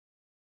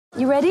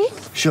You ready?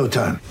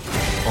 Showtime.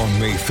 On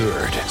May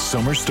 3rd,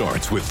 summer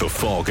starts with The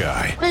Fall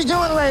Guy. Let's do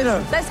it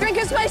later. Let's drink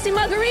a spicy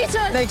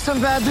margarita. Make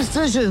some bad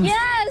decisions.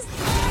 Yes!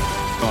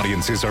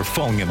 Audiences are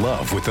falling in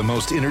love with the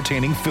most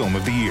entertaining film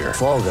of the year.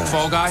 Fall Guy.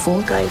 Fall Guy?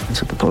 Fall Guy.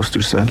 That's what the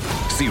poster said.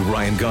 See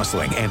Ryan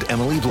Gosling and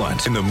Emily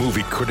Blunt in the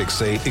movie critics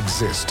say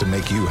exists to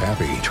make you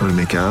happy. Trying to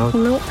make it out?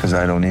 Nope. Because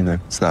I don't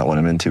either. It's not what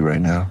I'm into right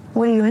now.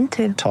 What are you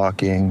into?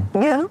 Talking.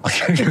 Yeah.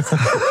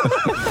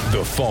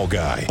 The Fall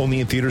Guy.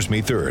 Only in theaters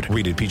May 3rd.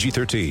 Rated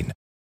PG-13.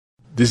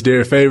 This is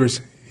Derek Favors.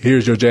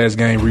 Here's your Jazz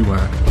Game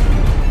Rewind.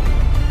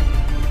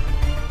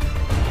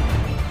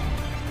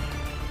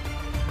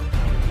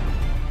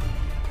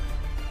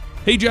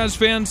 Hey Jazz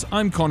fans,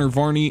 I'm Connor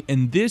Varney,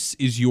 and this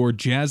is your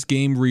Jazz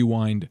Game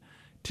Rewind.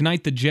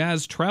 Tonight the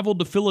Jazz traveled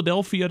to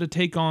Philadelphia to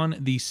take on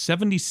the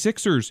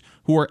 76ers,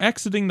 who are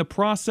exiting the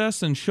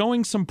process and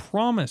showing some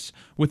promise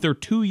with their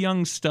two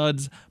young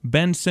studs,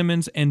 Ben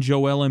Simmons and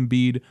Joel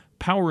Embiid,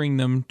 powering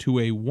them to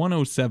a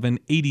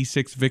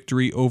 107-86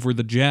 victory over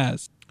the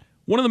Jazz.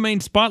 One of the main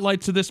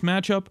spotlights of this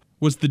matchup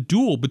was the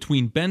duel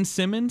between Ben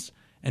Simmons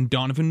and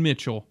Donovan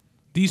Mitchell.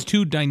 These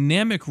two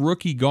dynamic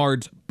rookie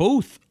guards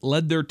both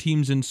led their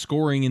teams in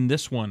scoring in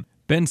this one.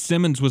 Ben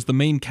Simmons was the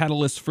main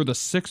catalyst for the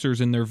Sixers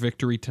in their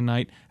victory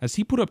tonight, as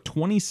he put up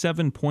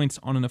 27 points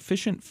on an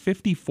efficient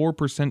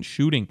 54%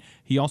 shooting.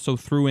 He also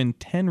threw in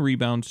 10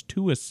 rebounds,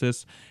 2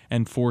 assists,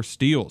 and 4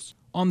 steals.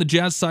 On the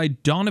Jazz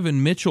side,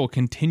 Donovan Mitchell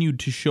continued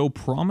to show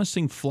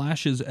promising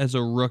flashes as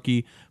a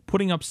rookie,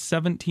 putting up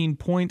 17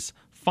 points,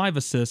 5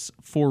 assists,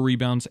 4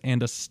 rebounds,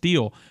 and a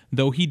steal,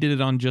 though he did it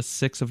on just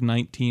 6 of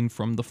 19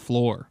 from the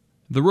floor.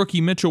 The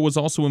rookie Mitchell was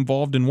also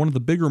involved in one of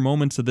the bigger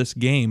moments of this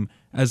game,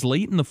 as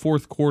late in the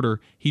fourth quarter,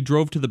 he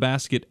drove to the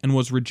basket and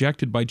was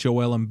rejected by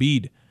Joel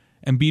Embiid.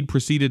 Embiid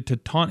proceeded to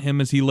taunt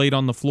him as he laid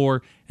on the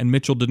floor, and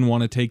Mitchell didn't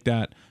want to take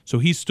that, so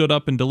he stood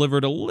up and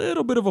delivered a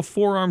little bit of a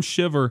forearm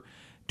shiver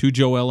to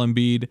Joel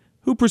Embiid,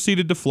 who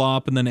proceeded to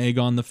flop and then egg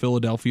on the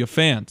Philadelphia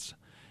fans.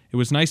 It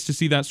was nice to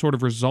see that sort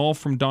of resolve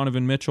from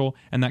Donovan Mitchell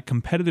and that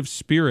competitive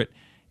spirit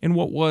in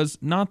what was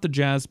not the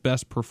Jazz'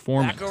 best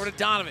performance. Back over to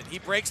Donovan. He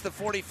breaks the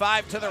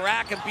 45 to the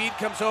rack. Embiid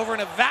comes over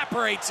and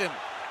evaporates him.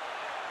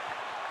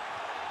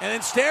 And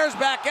then stares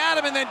back at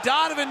him, and then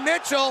Donovan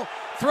Mitchell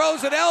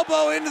throws an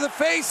elbow into the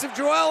face of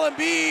Joel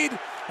Embiid,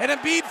 and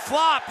Embiid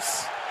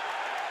flops.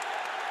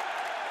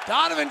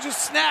 Donovan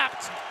just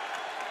snapped.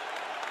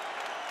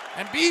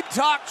 Embiid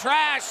talked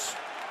trash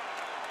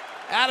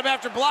at him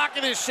after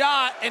blocking his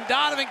shot, and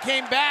Donovan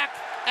came back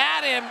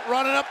at him,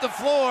 running up the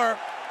floor,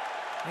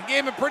 and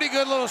gave him a pretty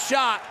good little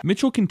shot.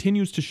 Mitchell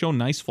continues to show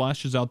nice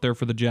flashes out there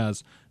for the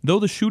Jazz. Though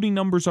the shooting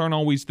numbers aren't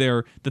always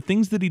there, the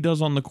things that he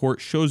does on the court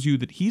shows you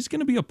that he's going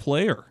to be a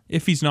player,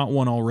 if he's not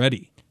one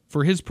already.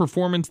 For his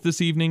performance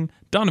this evening,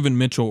 Donovan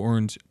Mitchell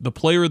earns the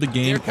player of the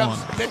game. Here comes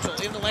honor.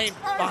 Mitchell in the lane,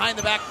 behind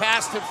the back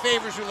pass to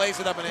Favors, who lays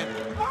it up and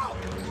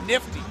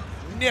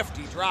in.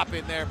 Nifty drop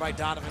in there by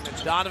Donovan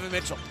Mitchell. Donovan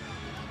Mitchell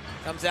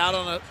comes out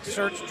on a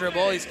search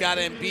dribble. He's got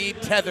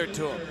Embiid tethered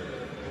to him.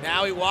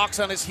 Now he walks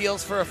on his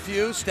heels for a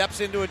few,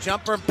 steps into a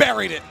jumper, and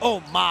buried it.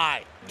 Oh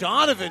my.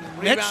 Donovan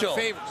Mitchell.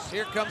 Favors.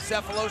 Here comes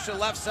Cephalosha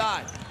left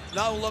side.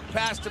 No look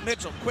pass to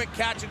Mitchell. Quick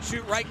catch and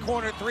shoot, right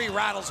corner three,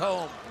 rattles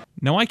home.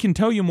 Now I can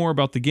tell you more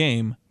about the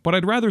game, but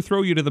I'd rather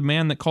throw you to the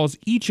man that calls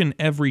each and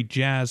every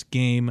Jazz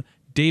game,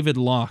 David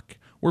Locke.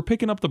 We're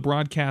picking up the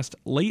broadcast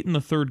late in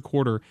the third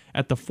quarter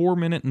at the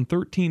 4-minute and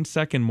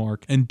 13-second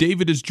mark, and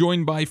David is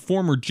joined by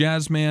former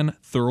Jazz man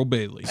Thurl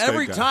Bailey.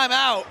 Every time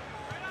out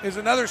is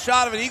another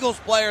shot of an Eagles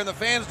player, and the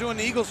fans doing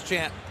the Eagles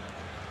chant.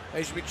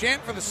 They should be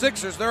chanting for the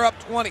Sixers. They're up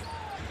 20.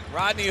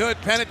 Rodney Hood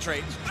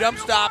penetrates, jump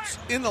stops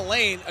in the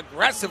lane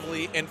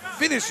aggressively, and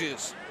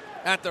finishes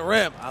at the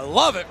rim. I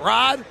love it,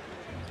 Rod.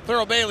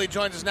 Thurl Bailey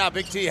joins us now.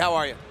 Big T, how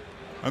are you?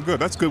 I'm good.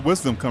 That's good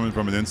wisdom coming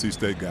from an NC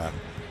State guy.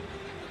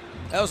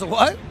 That was a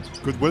what?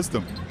 Good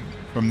wisdom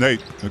from Nate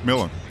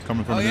McMillan,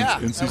 coming from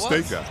NC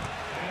State guy.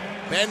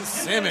 Ben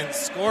Simmons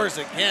scores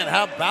again.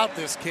 How about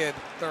this kid,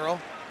 Thurl?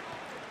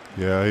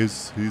 Yeah,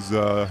 he's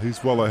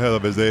well ahead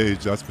of his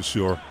age, that's for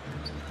sure.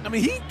 I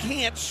mean, he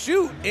can't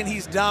shoot, and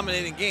he's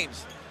dominating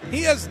games.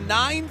 He has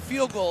 9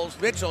 field goals.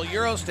 Mitchell,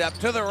 Euro step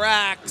to the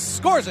rack,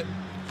 scores it.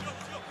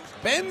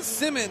 Ben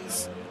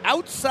Simmons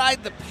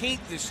outside the paint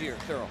this year,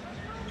 Thurl.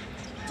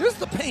 Just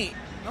the paint.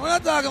 Now, we're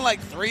not talking like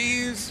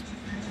threes.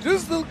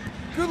 Just the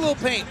good little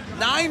paint.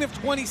 9 of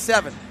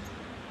 27.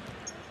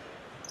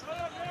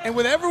 And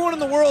with everyone in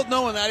the world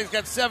knowing that, he's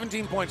got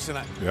 17 points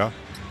tonight. Yeah.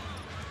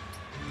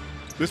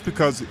 Just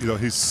because,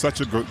 he's such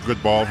a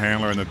good ball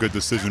handler and a good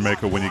decision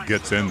maker when he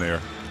gets in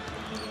there.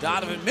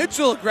 Donovan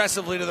Mitchell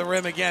aggressively to the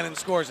rim again and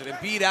scores it.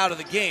 Embiid out of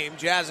the game.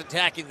 Jazz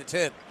attacking the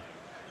 10.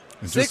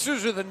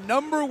 Sixers are the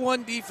number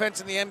 1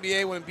 defense in the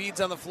NBA when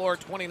Embiid's on the floor,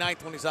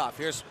 29th when he's off.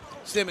 Here's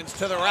Simmons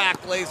to the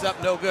rack, lays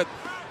up, no good.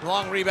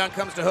 Long rebound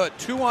comes to Hood.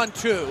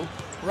 2-on-2.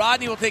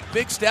 Rodney will take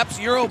big steps.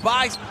 Euro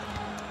by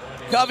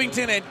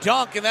Covington and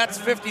dunk, and that's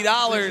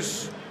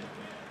 $50.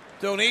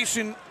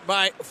 Donation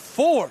by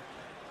 4.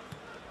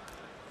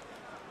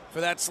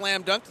 for that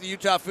slam dunk to the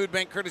Utah Food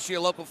Bank, courtesy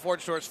of local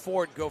Ford stores.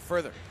 Ford, go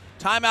further.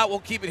 Timeout, we'll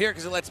keep it here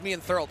because it lets me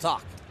and Thurl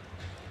talk.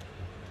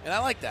 And I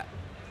like that.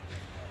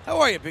 How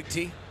are you, Big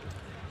T?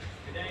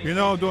 You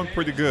know, I'm doing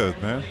pretty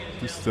good, man.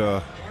 Just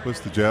wish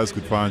the Jazz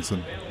could find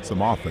some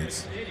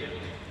offense.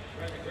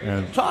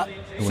 And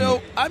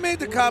so I made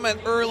the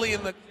comment early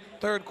in the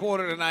third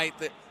quarter tonight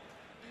that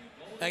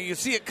now you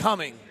see it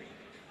coming.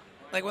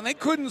 Like when they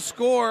couldn't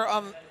score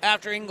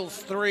after Ingles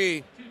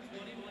 3,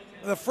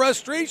 the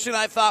frustration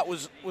I thought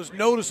was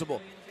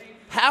noticeable.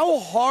 How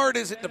hard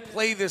is it to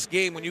play this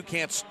game when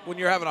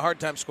you're having a hard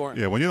time scoring?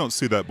 Yeah, when you don't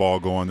see that ball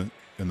going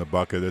in the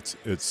bucket,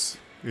 it's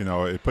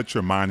it puts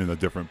your mind in a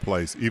different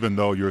place. Even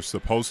though you're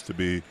supposed to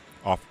be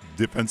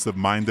defensive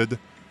minded,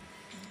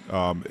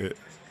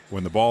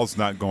 when the ball's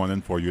not going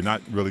in for you, you're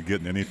not really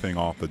getting anything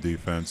off the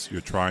defense.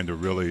 You're trying to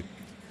really,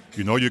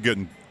 you're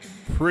getting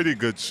pretty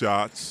good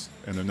shots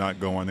and they're not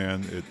going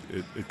in.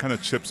 It kind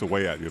of chips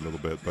away at you a little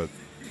bit. But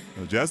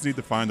the Jazz need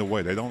to find a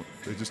way. They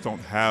just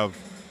don't have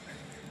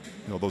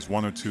those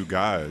one or two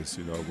guys.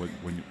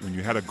 When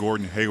you had a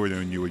Gordon Hayward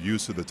and you were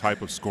used to the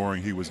type of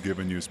scoring he was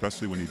giving you,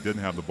 especially when he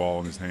didn't have the ball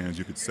in his hands,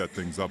 you could set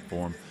things up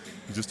for him.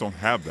 You just don't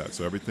have that.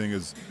 So everything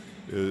is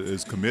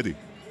committee,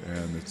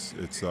 and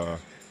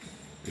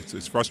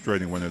it's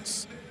frustrating when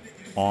it's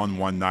on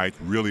one night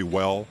really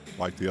well,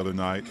 like the other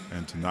night,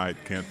 and tonight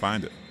can't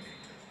find it.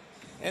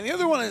 And the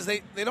other one is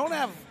they don't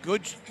have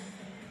good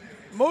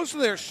 – most of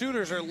their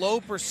shooters are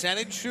low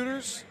percentage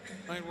shooters.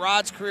 I mean,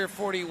 Rod's career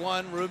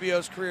 41,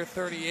 Rubio's career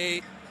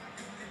 38,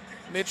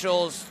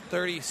 Mitchell's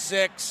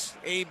 36,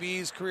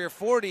 AB's career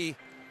 40.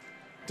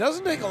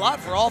 Doesn't take a lot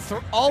for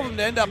all of them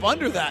to end up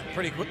under that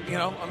pretty quick,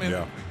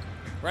 Yeah.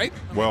 Right?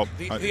 Well,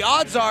 the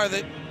odds are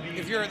that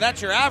if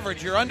that's your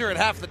average, you're under it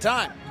half the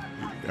time.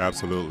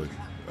 Absolutely.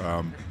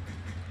 And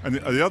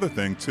the other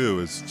thing, too,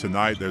 is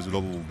tonight there's a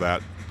little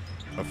that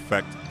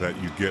effect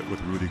that you get with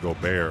Rudy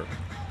Gobert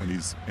when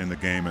he's in the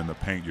game in the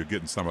paint. You're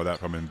getting some of that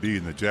from Embiid,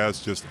 and the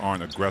Jazz just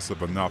aren't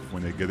aggressive enough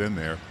when they get in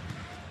there.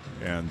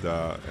 And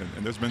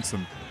there's been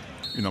some,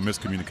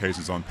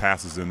 miscommunications on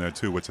passes in there,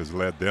 too, which has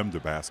led them to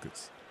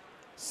baskets.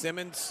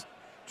 Simmons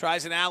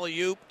tries an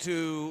alley-oop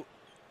to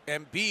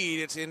Embiid.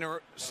 It's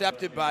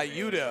intercepted by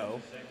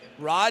Udo.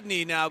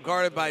 Rodney, now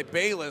guarded by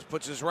Bayless,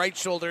 puts his right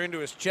shoulder into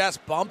his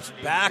chest, bumps,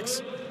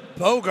 backs,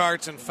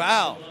 Bogarts, and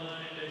foul.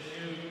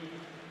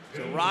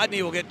 So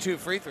Rodney will get 2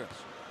 free throws.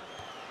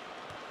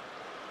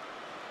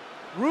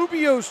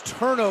 Rubio's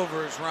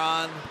turnovers,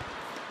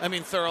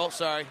 Thurl,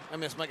 sorry. I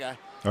missed my guy.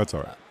 That's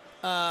all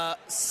right.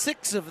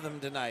 6 of them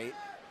tonight.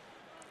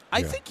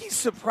 I think he's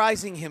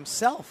surprising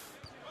himself.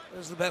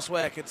 Is the best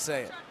way I could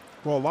say it.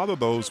 Well, a lot of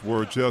those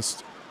were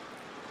just,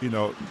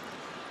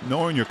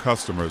 knowing your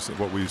customers,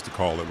 what we used to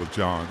call it with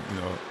John.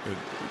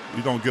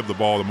 You don't give the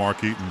ball to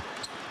Mark Eaton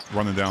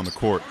running down the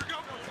court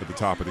at the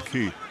top of the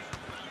key.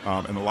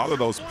 And a lot of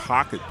those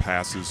pocket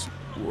passes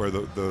where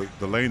the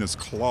lane is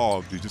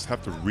clogged, you just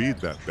have to read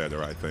that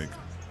better, I think,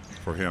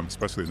 for him,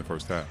 especially in the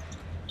first half.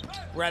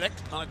 Reddick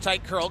on a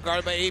tight curl,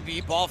 guarded by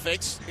AB. Ball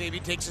fakes. AB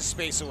takes his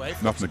space away.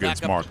 Nothing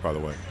against Mark, by the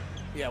way.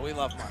 Yeah, we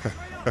love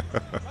Mark.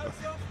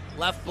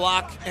 Left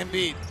block,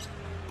 Embiid.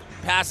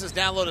 Passes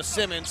down low to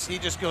Simmons. He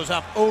just goes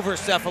up over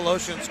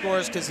Cephalosha and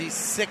scores because he's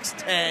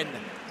 6'10".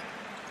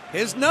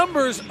 His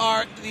numbers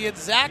are the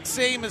exact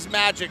same as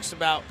Magic's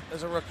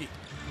as a rookie.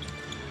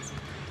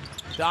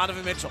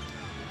 Donovan Mitchell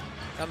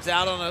comes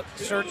out on a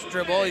search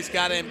dribble. He's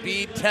got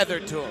Embiid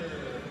tethered to him.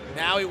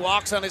 Now he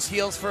walks on his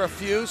heels for a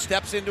few,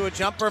 steps into a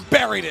jumper, and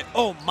buried it.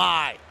 Oh,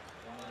 my.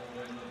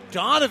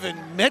 Donovan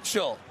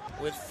Mitchell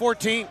with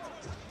 14.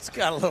 He's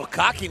got a little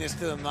cockiness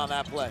to him on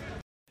that play.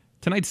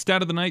 Tonight's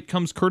stat of the night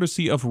comes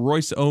courtesy of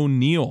Royce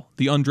O'Neal.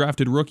 The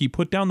undrafted rookie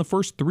put down the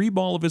first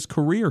 3-ball of his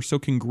career, so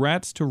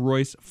congrats to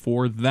Royce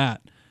for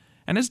that.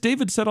 And as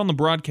David said on the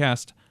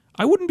broadcast,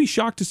 I wouldn't be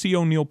shocked to see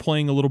O'Neal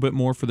playing a little bit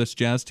more for this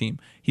Jazz team.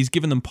 He's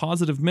given them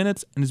positive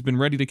minutes and has been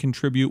ready to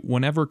contribute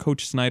whenever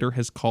Coach Snyder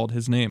has called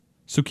his name.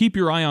 So keep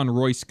your eye on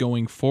Royce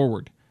going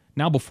forward.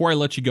 Now, before I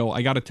let you go,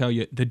 I got to tell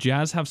you, the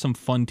Jazz have some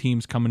fun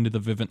teams coming to the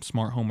Vivint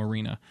Smart Home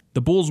Arena.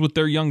 The Bulls with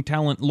their young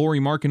talent, Lauri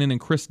Markkanen and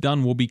Chris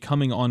Dunn, will be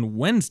coming on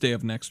Wednesday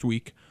of next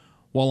week,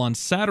 while on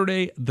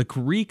Saturday, the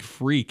Greek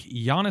freak,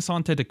 Giannis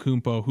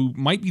Antetokounmpo, who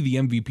might be the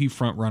MVP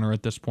frontrunner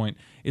at this point,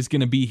 is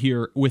going to be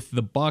here with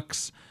the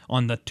Bucks.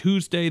 On the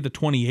Tuesday, the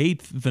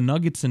 28th, the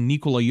Nuggets and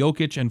Nikola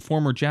Jokic and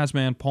former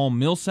Jazzman Paul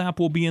Millsap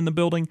will be in the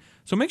building,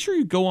 so make sure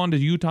you go on to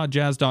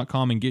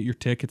UtahJazz.com and get your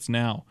tickets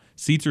now.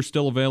 Seats are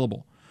still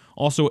available.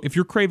 Also, if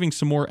you're craving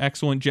some more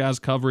excellent Jazz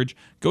coverage,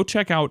 go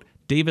check out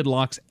David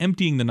Locke's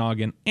Emptying the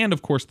Noggin and,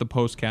 of course, the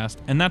Postcast,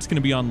 and that's going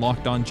to be on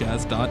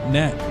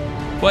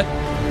LockedOnJazz.net. But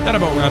that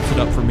about wraps it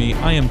up for me.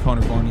 I am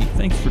Connor Varney.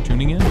 Thanks for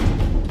tuning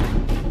in.